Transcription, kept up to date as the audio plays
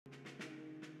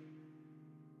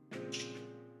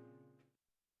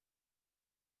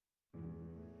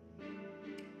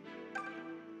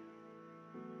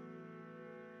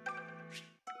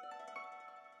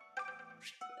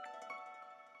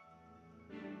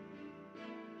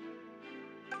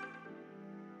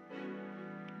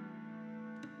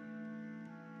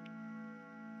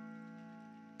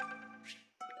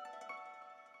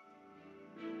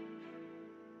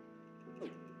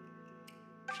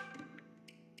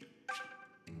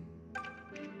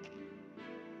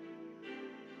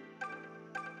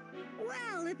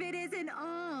if it isn't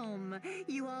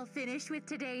you all finished with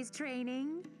today's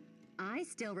training? I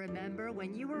still remember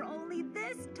when you were only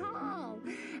this tall,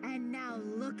 and now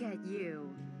look at you.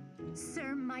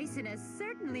 Sir Myson has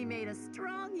certainly made a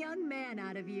strong young man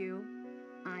out of you.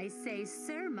 I say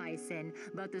Sir Myson,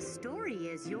 but the story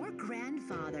is your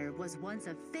grandfather was once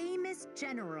a famous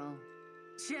general.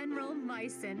 General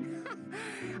Myson.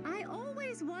 I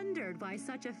always wondered why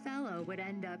such a fellow would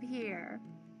end up here.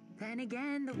 Then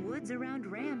again, the woods around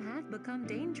Ram have become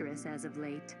dangerous as of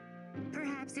late.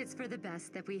 Perhaps it's for the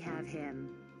best that we have him,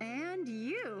 and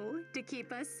you, to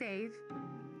keep us safe.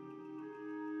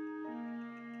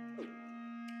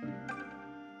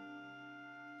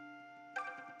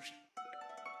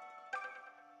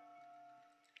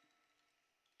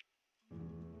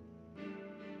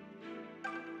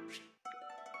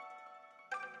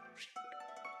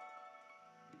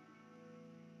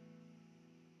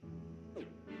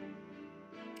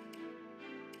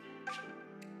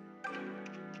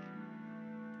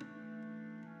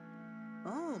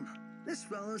 This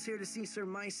fellow's here to see Sir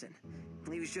Myson.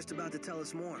 He was just about to tell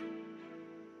us more.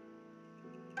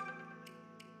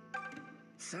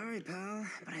 Sorry, pal,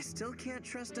 but I still can't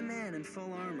trust a man in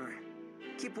full armor.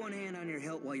 Keep one hand on your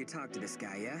hilt while you talk to this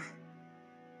guy, yeah?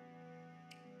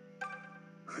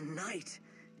 A knight?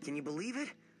 Can you believe it?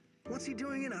 What's he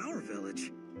doing in our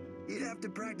village? You'd have to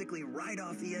practically ride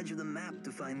off the edge of the map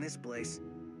to find this place.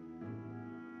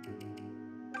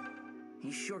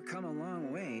 He's sure come a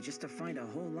long way just to find a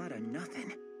whole lot of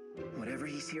nothing. Whatever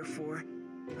he's here for,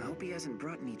 I hope he hasn't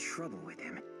brought any trouble with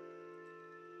him.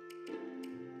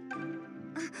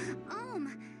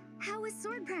 How is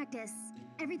sword practice?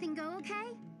 Everything go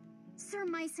okay? Sir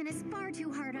Myson is far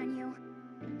too hard on you.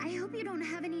 I hope you don't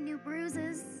have any new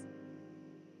bruises.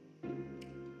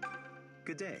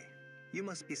 Good day. You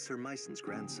must be Sir Myson's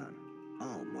grandson.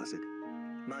 Alm, was it?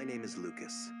 My name is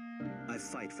Lucas. I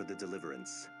fight for the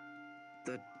Deliverance.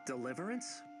 The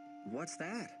Deliverance? What's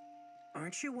that?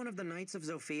 Aren't you one of the Knights of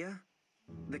Zofia?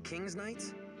 The King's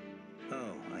Knights?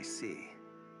 Oh, I see.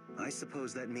 I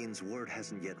suppose that means word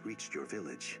hasn't yet reached your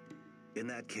village. In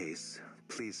that case,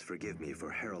 please forgive me for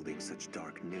heralding such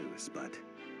dark news, but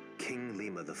King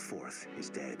Lima IV is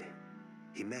dead.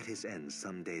 He met his end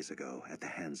some days ago at the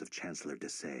hands of Chancellor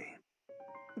Desai.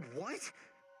 What?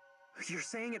 You're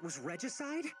saying it was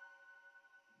regicide?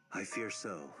 I fear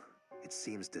so. It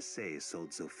seems Desai sold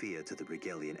Zofia to the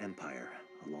Regalian Empire,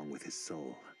 along with his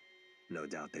soul. No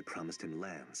doubt they promised him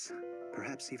lands,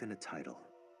 perhaps even a title.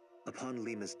 Upon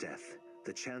Lima's death,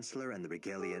 the Chancellor and the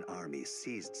Regalian army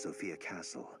seized Zofia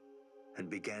Castle, and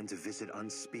began to visit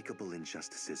unspeakable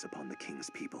injustices upon the king's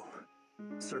people.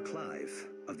 Sir Clive,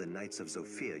 of the Knights of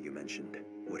Zofia you mentioned,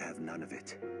 would have none of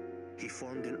it. He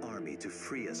formed an army to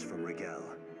free us from Regel,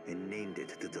 and named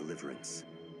it the Deliverance.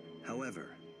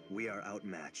 However, we are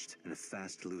outmatched and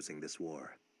fast losing this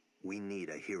war. We need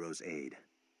a hero's aid.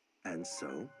 And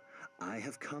so, I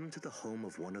have come to the home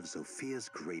of one of Zofia's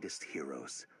greatest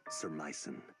heroes, Sir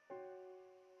Myson.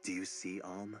 Do you see,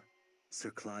 Alm? Sir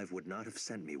Clive would not have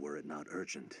sent me were it not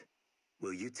urgent.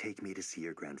 Will you take me to see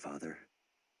your grandfather?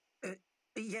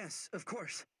 Yes, of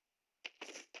course.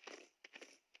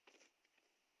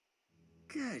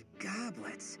 Good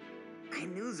goblets. I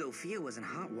knew Zofia was in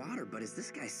hot water, but is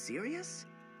this guy serious?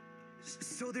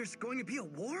 So there's going to be a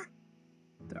war?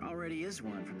 There already is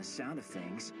one from the sound of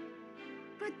things.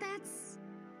 But that's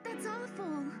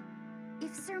awful.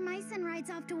 If Sir Myson rides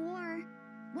off to war,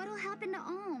 what'll happen to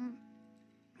Alm?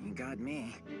 You got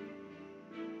me.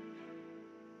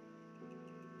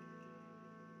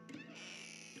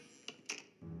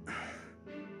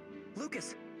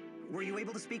 Lucas, were you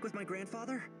able to speak with my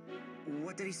grandfather?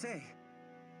 What did he say?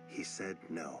 He said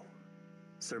no.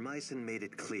 Sir Myson made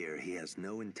it clear he has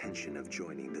no intention of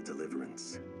joining the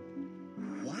Deliverance.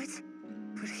 What?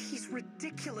 But he's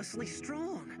ridiculously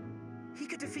strong. He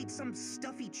could defeat some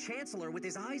stuffy chancellor with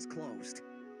his eyes closed.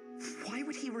 Why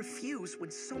would he refuse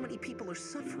when so many people are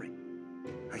suffering?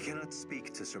 I cannot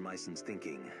speak to Sir Myson's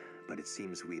thinking, but it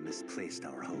seems we misplaced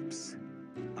our hopes.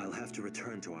 I'll have to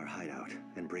return to our hideout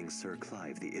and bring Sir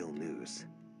Clive the ill news.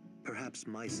 Perhaps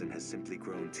Myson has simply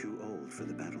grown too old for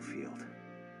the battlefield.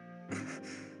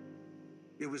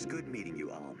 It was good meeting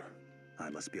you, Alm. I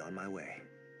must be on my way.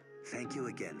 Thank you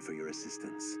again for your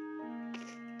assistance.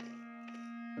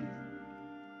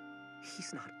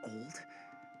 He's not old.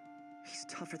 He's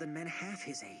tougher than men half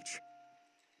his age.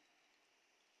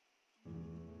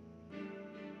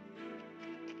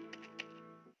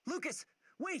 Lucas,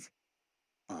 wait!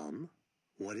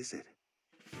 What is it?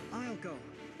 I'll go.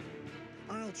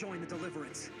 I'll join the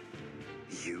Deliverance.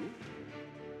 You?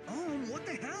 Oh, what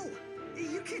the hell?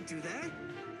 You can't do that.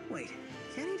 Wait,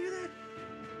 can he do that?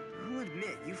 I'll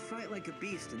admit, you fight like a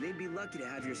beast and they'd be lucky to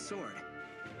have your sword.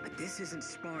 But this isn't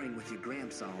sparring with your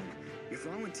Gramps, Alm. You're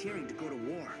volunteering to go to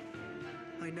war.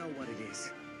 I know what it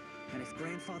is. And if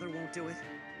Grandfather won't do it,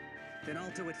 then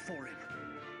I'll do it for him.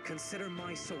 Consider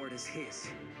my sword as his.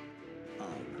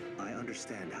 I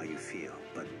understand how you feel,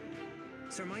 but...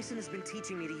 Sir Myson has been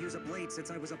teaching me to use a blade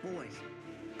since I was a boy.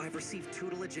 I've received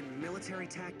tutelage in military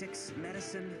tactics,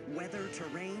 medicine, weather,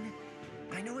 terrain.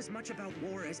 I know as much about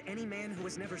war as any man who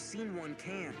has never seen one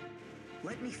can.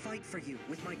 Let me fight for you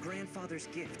with my grandfather's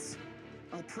gifts.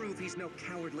 I'll prove he's no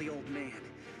cowardly old man.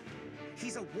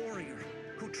 He's a warrior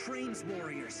who trains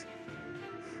warriors.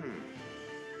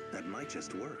 That might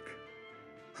just work.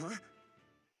 Huh?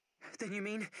 Then you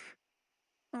mean...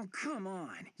 Oh, come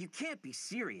on. You can't be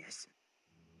serious.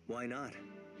 Why not?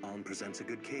 Alm presents a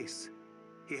good case.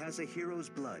 He has a hero's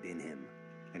blood in him,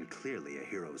 and clearly a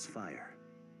hero's fire.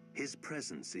 His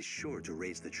presence is sure to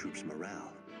raise the troops'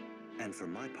 morale. And for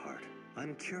my part,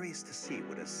 I'm curious to see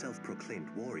what a self-proclaimed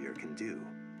warrior can do.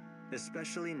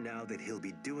 Especially now that he'll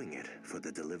be doing it for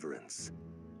the Deliverance.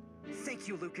 Thank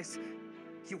you, Lucas.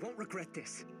 You won't regret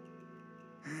this.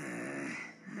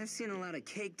 I've seen a lot of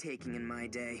cake-taking in my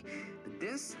day, but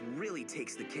this really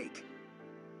takes the cake.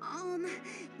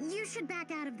 You should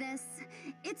back out of this.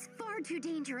 It's far too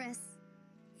dangerous.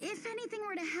 If anything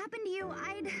were to happen to you,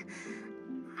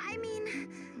 I mean,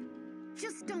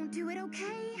 just don't do it,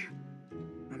 okay?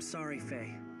 I'm sorry,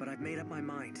 Faye, but I've made up my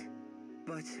mind.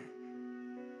 But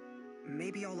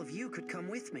maybe all of you could come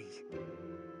with me.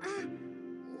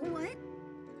 What?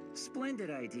 Splendid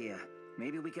idea.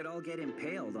 Maybe we could all get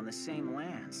impaled on the same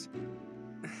lance.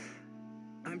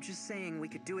 I'm just saying we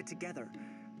could do it together.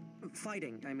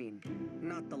 Fighting, I mean,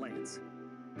 not the lance.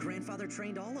 Grandfather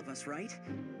trained all of us, right?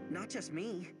 Not just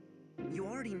me. You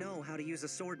already know how to use a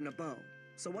sword and a bow,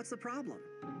 so what's the problem?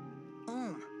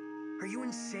 Are you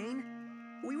insane?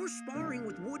 We were sparring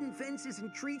with wooden fences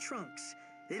and tree trunks.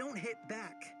 They don't hit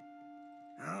back.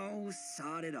 Oh,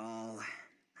 sod it all.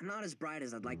 I'm not as bright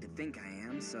as I'd like to think I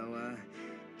am, so,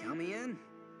 count me in.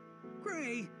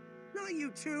 Gray, not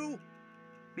you too.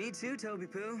 Me too, Toby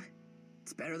Poo.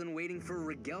 It's better than waiting for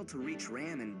Rigel to reach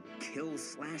Ram and kill,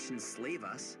 slash, and slave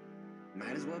us.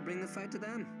 Might as well bring the fight to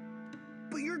them.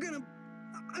 But you're gonna...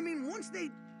 I mean, once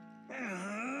they...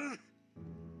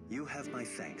 You have my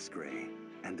thanks, Gray,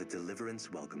 and the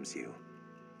Deliverance welcomes you.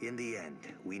 In the end,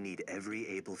 we need every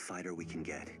able fighter we can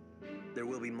get. There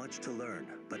will be much to learn,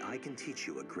 but I can teach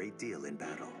you a great deal in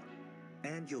battle.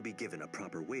 And you'll be given a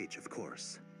proper wage, of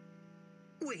course.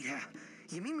 Wait,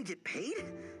 you mean we get paid?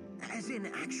 As in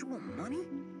actual money?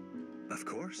 Of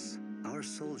course. Our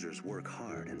soldiers work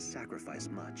hard and sacrifice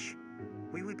much.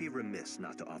 We would be remiss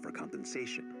not to offer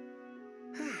compensation.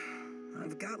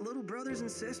 I've got little brothers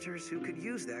and sisters who could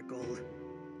use that gold.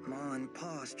 Ma and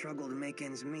Pa struggle to make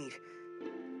ends meet.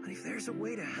 But if there's a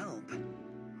way to help...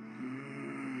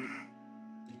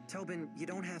 Tobin, you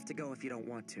don't have to go if you don't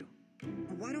want to.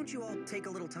 Why don't you all take a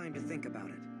little time to think about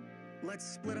it? Let's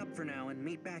split up for now and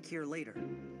meet back here later.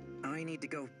 I need to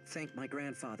go thank my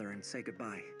grandfather and say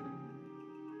goodbye.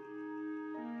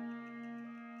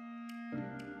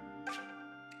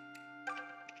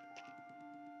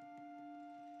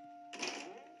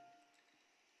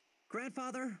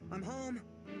 Grandfather, I'm home.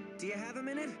 Do you have a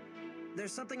minute?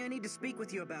 There's something I need to speak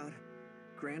with you about.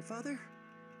 Grandfather?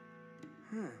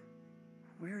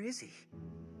 Where is he?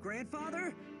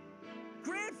 Grandfather?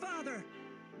 Grandfather!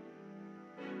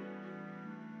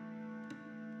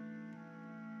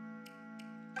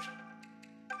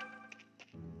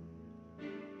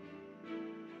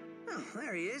 Oh,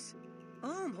 there he is.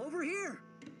 Over here.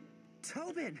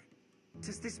 Tobin,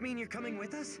 does this mean you're coming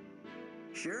with us?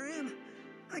 Sure am.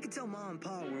 I can tell Ma and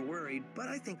Pa we're worried, but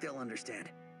I think they'll understand.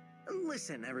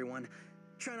 Listen, everyone.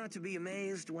 Try not to be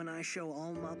amazed when I show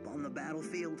Alm up on the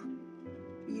battlefield.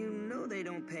 You know they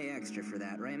don't pay extra for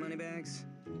that, right, Moneybags?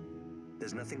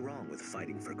 There's nothing wrong with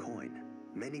fighting for coin.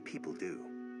 Many people do.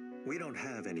 We don't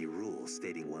have any rules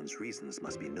stating one's reasons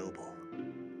must be noble.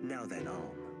 Now then,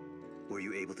 Alm, were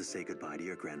you able to say goodbye to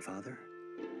your grandfather?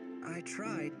 I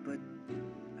tried, but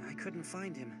I couldn't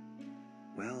find him.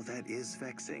 Well, that is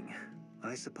vexing.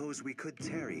 I suppose we could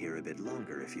tarry here a bit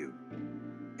longer if you...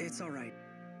 It's all right.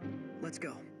 Let's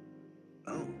go.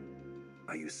 Oh,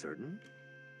 are you certain?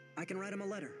 I can write him a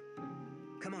letter.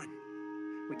 Come on.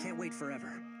 We can't wait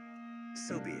forever.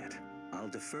 So be it. I'll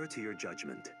defer to your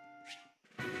judgment.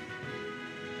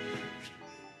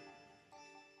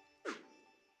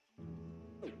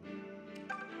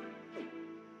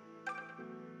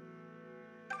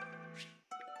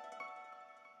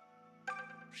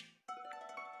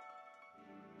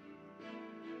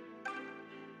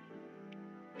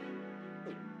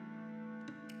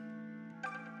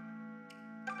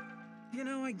 You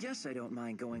know, I guess I don't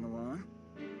mind going along.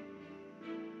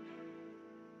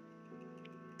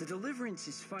 The Deliverance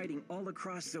is fighting all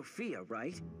across Sophia,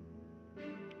 right?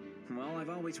 Well, I've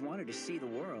always wanted to see the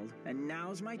world, and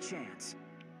now's my chance.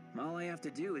 All I have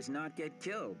to do is not get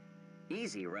killed.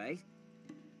 Easy, right?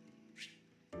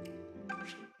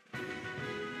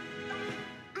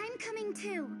 I'm coming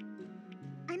too.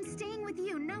 I'm staying with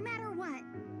you no matter what.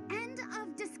 End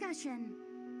of discussion.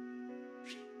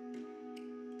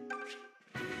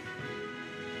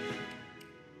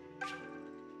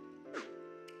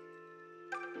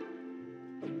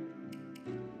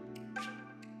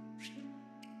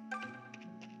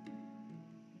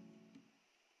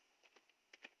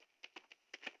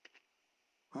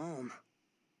 Home.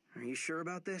 Are you sure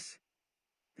about this?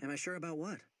 Am I sure about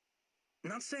what?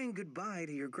 Not saying goodbye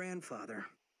to your grandfather.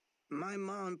 My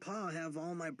ma and pa have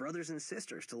all my brothers and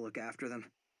sisters to look after them.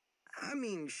 I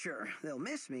mean, sure, they'll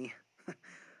miss me.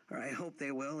 Or I hope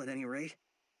they will, at any rate.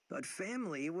 But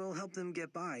family will help them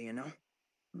get by, you know?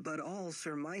 But all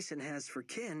Sir Myson has for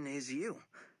kin is you.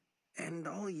 And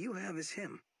all you have is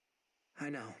him. I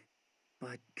know.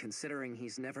 But considering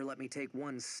he's never let me take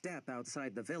one step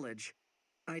outside the village,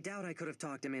 I doubt I could have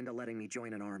talked him into letting me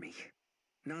join an army.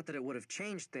 Not that it would have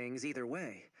changed things either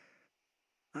way.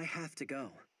 I have to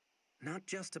go. Not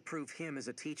just to prove him as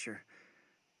a teacher,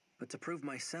 but to prove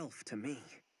myself to me.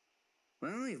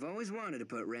 Well, you've always wanted to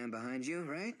put Ram behind you,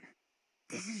 right?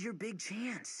 This is your big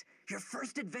chance. Your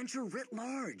first adventure writ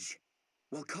large.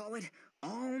 We'll call it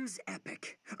Alm's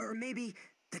Epic. Or maybe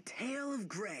The Tale of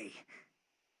Grey.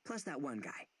 Plus that one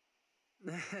guy.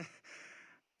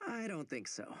 I don't think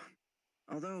so.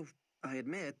 Although, I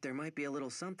admit there might be a little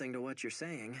something to what you're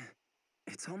saying.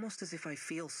 It's almost as if I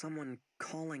feel someone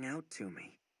calling out to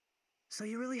me. So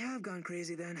you really have gone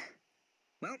crazy then?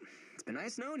 Well, it's been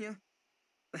nice knowing you.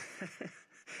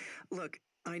 Look,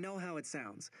 I know how it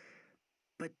sounds,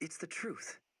 but it's the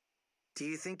truth. Do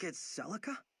you think it's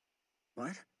Celica?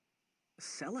 What?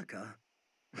 Celica?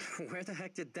 Where the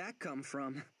heck did that come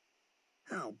from?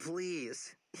 Oh,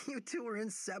 please. You two were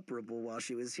inseparable while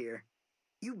she was here.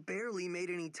 You barely made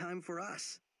any time for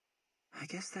us. I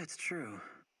guess that's true.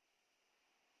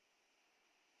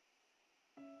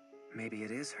 Maybe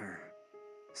it is her.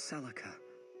 Celica.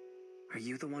 Are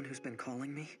you the one who's been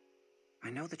calling me? I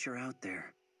know that you're out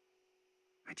there.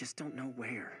 I just don't know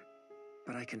where.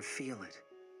 But I can feel it.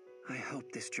 I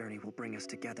hope this journey will bring us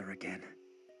together again.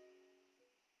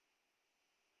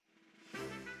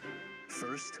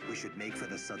 First, we should make for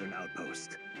the southern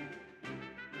outpost.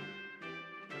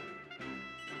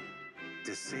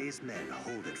 Desai's men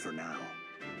hold it for now,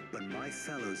 but my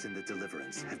fellows in the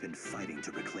Deliverance have been fighting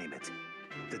to reclaim it.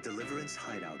 The Deliverance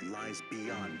hideout lies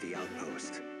beyond the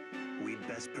outpost. We'd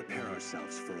best prepare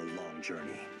ourselves for a long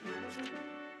journey.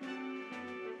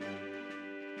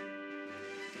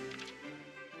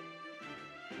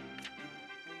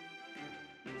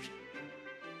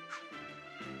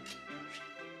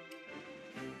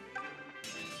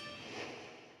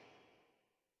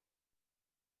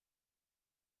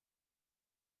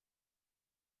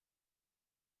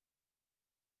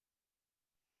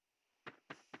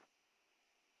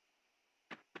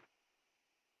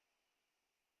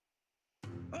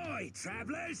 Oi,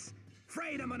 travellers!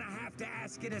 Afraid I'm gonna have to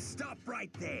ask you to stop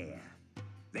right there.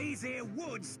 These here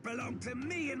woods belong to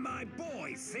me and my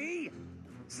boys, see?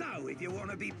 So, if you want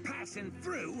to be passing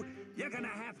through, you're gonna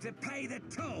have to pay the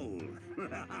toll.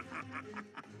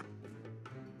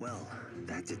 Well,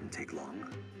 that didn't take long.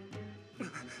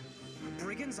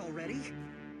 Brigands already?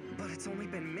 But it's only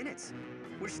been minutes.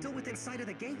 We're still within sight of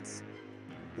the gates.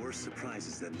 Worse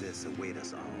surprises than this await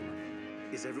us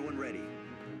all. Is everyone ready?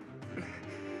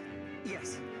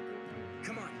 Yes.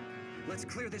 Come on, let's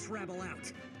clear this rabble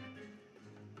out.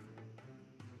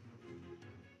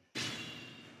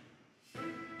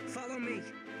 Follow me.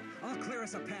 I'll clear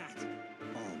us a path.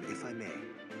 If I may,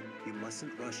 you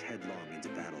mustn't rush headlong into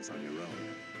battles on your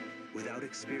own. Without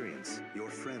experience, your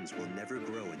friends will never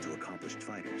grow into accomplished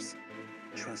fighters.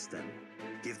 Trust them.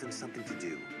 Give them something to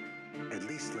do. At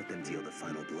least let them deal the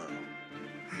final blow.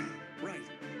 Right.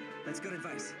 That's good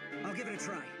advice. I'll give it a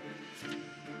try.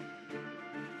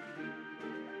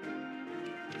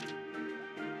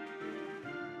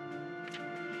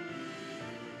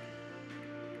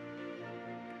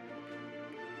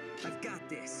 I've got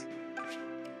this.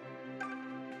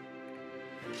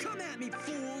 Come at me,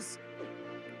 fools!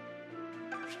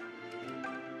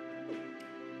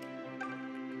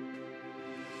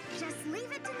 Just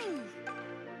leave it to me.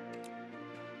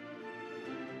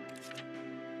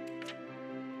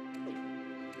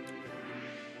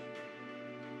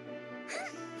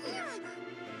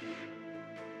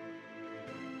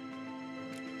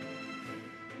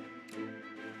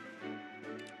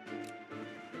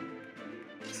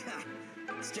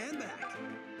 Stand back.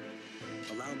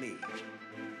 Allow me.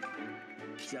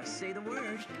 Just say the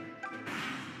word.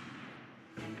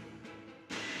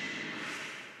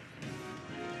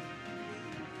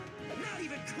 Not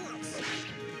even close!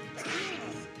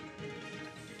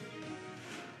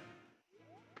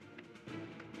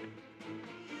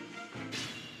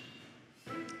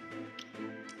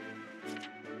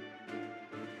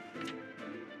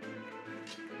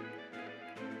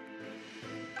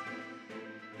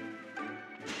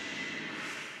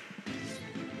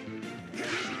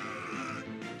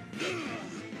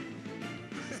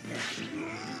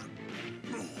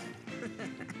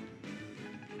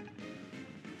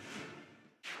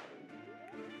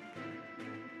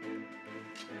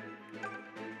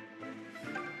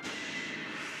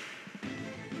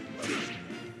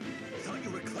 Thought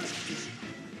you were close.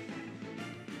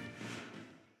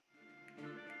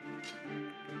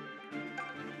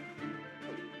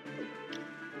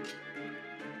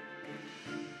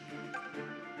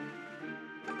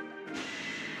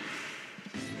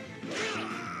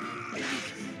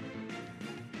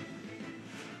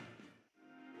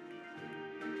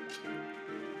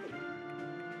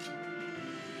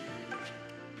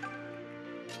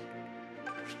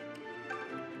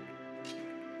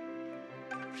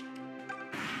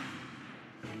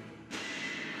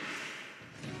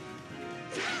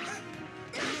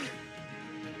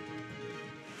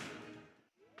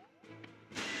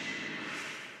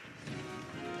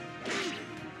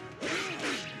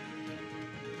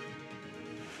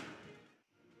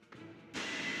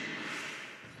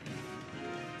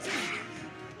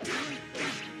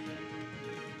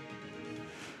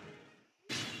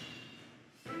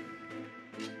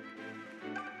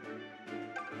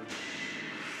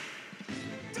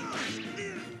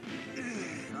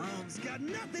 Alm's got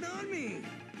nothing on me!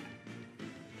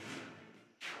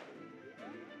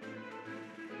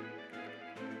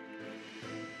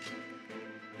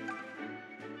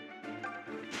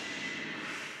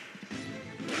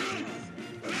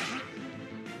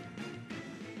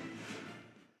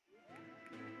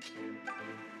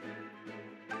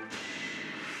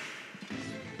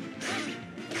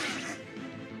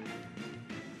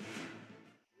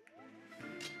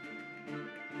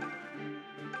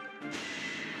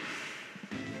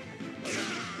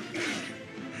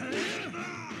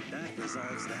 That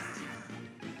resolves that.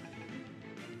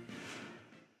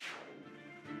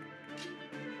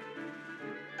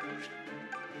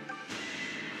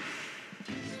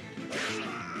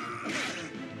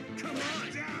 Come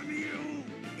on, damn you!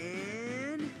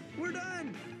 And we're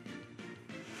done!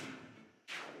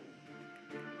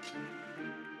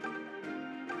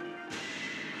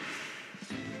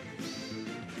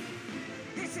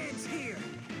 This ends here!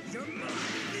 You're mine!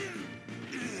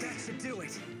 That should do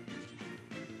it!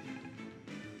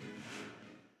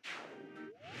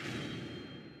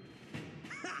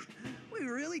 Ha! We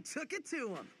really took it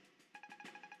to him!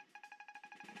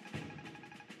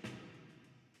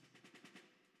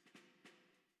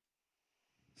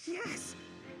 Yes!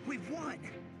 We've won!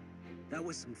 That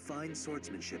was some fine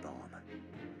swordsmanship, Alm.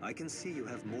 I can see you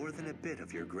have more than a bit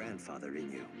of your grandfather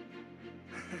in you.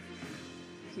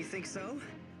 You think so?